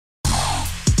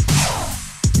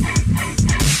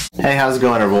Hey, how's it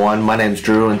going everyone? My name's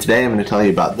Drew and today I'm going to tell you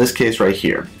about this case right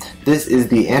here. This is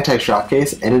the anti-shock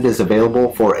case and it is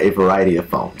available for a variety of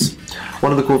phones.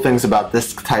 One of the cool things about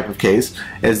this type of case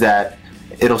is that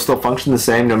it'll still function the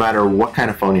same no matter what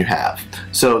kind of phone you have.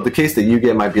 So the case that you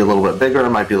get might be a little bit bigger,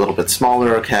 might be a little bit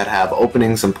smaller, can have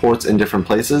openings and ports in different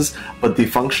places, but the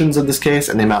functions of this case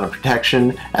and the amount of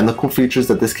protection and the cool features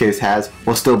that this case has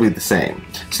will still be the same.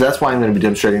 So that's why I'm going to be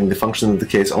demonstrating the functions of the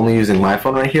case only using my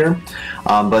phone right here,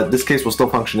 but this case will still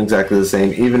function exactly the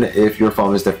same even if your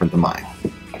phone is different than mine.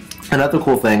 Another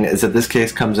cool thing is that this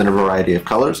case comes in a variety of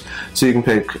colors, so you can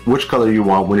pick which color you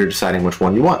want when you're deciding which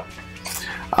one you want.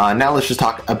 Now let's just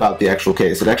talk about the actual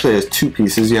case. It actually has two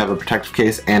pieces. You have a protective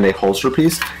case and a holster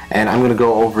piece, and I'm going to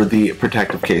go over the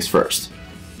protective case first.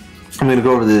 I'm going to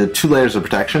go over the two layers of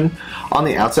protection. On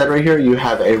the outside right here you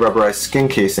have a rubberized skin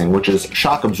casing which is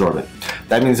shock absorbent.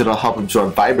 That means it'll help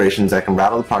absorb vibrations that can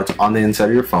rattle the parts on the inside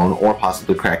of your phone or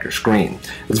possibly crack your screen.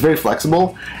 It's very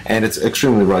flexible and it's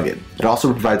extremely rugged. It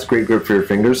also provides great grip for your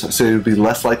fingers, so you'll be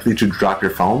less likely to drop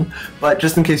your phone, but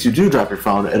just in case you do drop your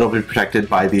phone, it'll be protected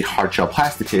by the hard shell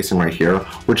plastic casing right here,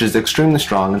 which is extremely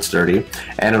strong and sturdy,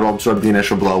 and it'll absorb the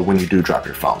initial blow when you do drop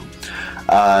your phone.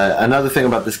 Another thing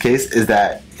about this case is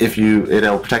that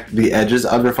it'll protect the edges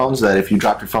of your phone, so that if you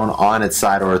drop your phone on its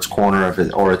side or its corner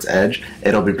or its edge,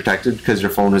 it'll be protected because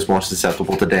your phone is more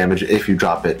susceptible to damage if you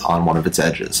drop it on one of its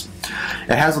edges.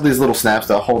 It has all these little snaps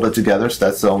that hold it together, so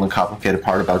that's the only complicated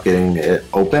part about getting it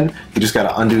open. You just got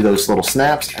to undo those little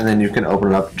snaps and then you can open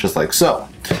it up just like so.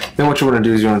 Then what you want to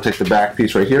do is you want to take the back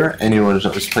piece right here and you want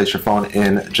to just place your phone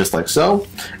in just like so,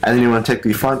 and then you want to take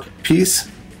the front piece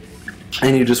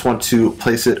and you just want to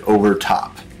place it over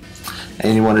top,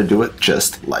 and you want to do it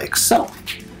just like so,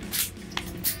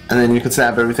 and then you can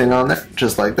snap everything on there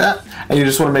just like that, and you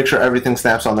just want to make sure everything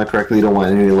snaps on there correctly. You don't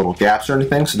want any little gaps or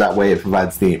anything, so that way it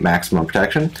provides the maximum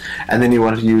protection. And then you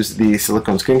want to use the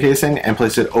silicone skin casing and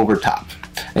place it over top,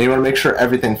 and you want to make sure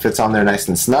everything fits on there nice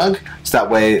and snug, so that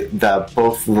way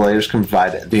both the layers can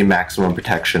provide the maximum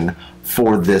protection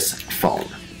for this phone.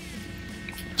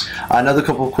 Another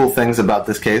couple of cool things about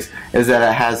this case is that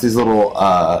it has these little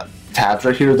tabs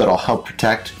right here that'll help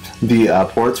protect the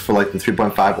ports for like the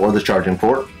 3.5 or the charging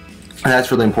port. And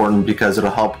that's really important because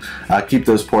it'll help keep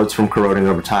those ports from corroding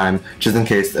over time, just in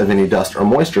case of any dust or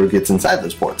moisture gets inside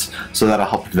those ports. So that'll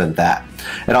help prevent that.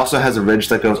 It also has a ridge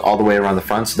that goes all the way around the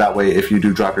front, so that way if you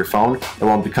do drop your phone, it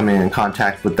won't be coming in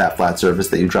contact with that flat surface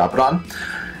that you drop it on.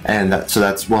 And so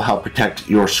that will help protect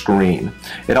your screen.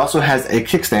 It also has a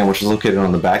kickstand which is located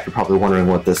on the back. You're probably wondering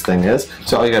what this thing is.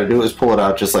 So all you got to do is pull it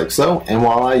out just like so, and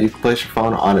voila, you can place your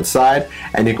phone on its side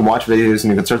and you can watch videos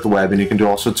and you can surf the web and you can do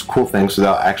all sorts of cool things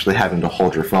without actually having to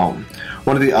hold your phone.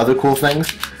 One of the other cool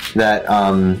things that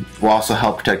will also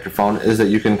help protect your phone is that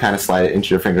you can kind of slide it into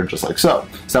your finger just like so.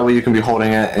 So that way you can be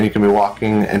holding it and you can be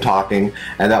walking and talking,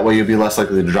 and that way you'll be less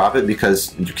likely to drop it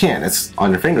because you can. It's on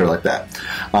your finger like that.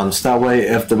 So that way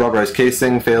if the rubberized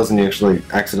casing fails and you actually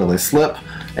accidentally slip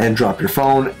and drop your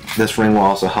phone, this ring will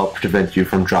also help prevent you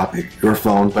from dropping your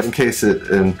phone. But just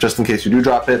in case you do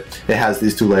drop it, it has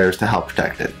these two layers to help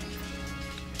protect it.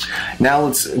 Now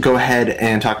let's go ahead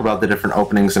and talk about the different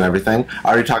openings and everything. I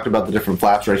already talked about the different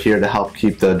flaps right here to help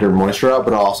keep the dirt and moisture out,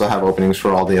 but I'll also have openings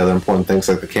for all the other important things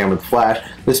like the camera, the flash,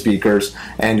 the speakers,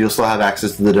 and you'll still have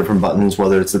access to the different buttons,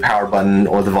 whether it's the power button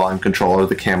or the volume control or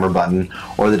the camera button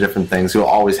or the different things. You'll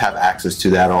always have access to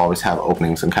that. It'll always have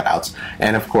openings and cutouts,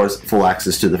 and of course full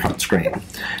access to the front screen.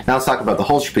 Now let's talk about the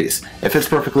holster piece. It fits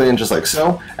perfectly in just like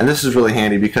so, and this is really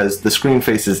handy because the screen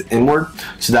faces inward,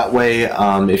 so that way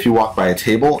if you walk by a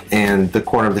table and the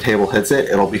corner of the table hits it,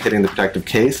 it'll be hitting the protective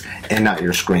case and not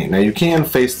your screen. Now you can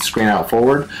face the screen out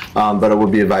forward, but it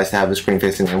would be advised to have the screen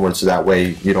facing inward so that way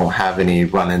you don't have any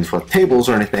run-ins with tables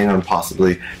or anything or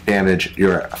possibly damage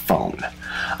your phone.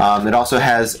 It also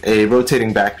has a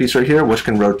rotating back piece right here which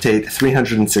can rotate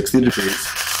 360 degrees.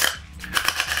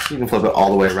 You can flip it all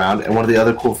the way around, and one of the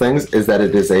other cool things is that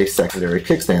it is a secondary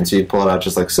kickstand, so you can pull it out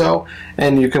just like so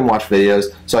and you can watch videos.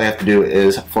 So all you have to do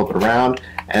is flip it around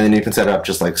and then you can set it up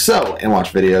just like so and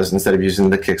watch videos instead of using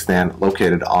the kickstand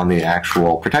located on the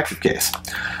actual protective case.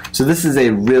 So this is a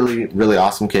really, really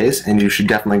awesome case and you should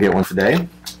definitely get one today.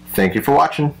 Thank you for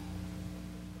watching.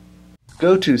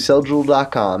 Go to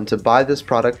selljewel.com to buy this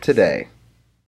product today.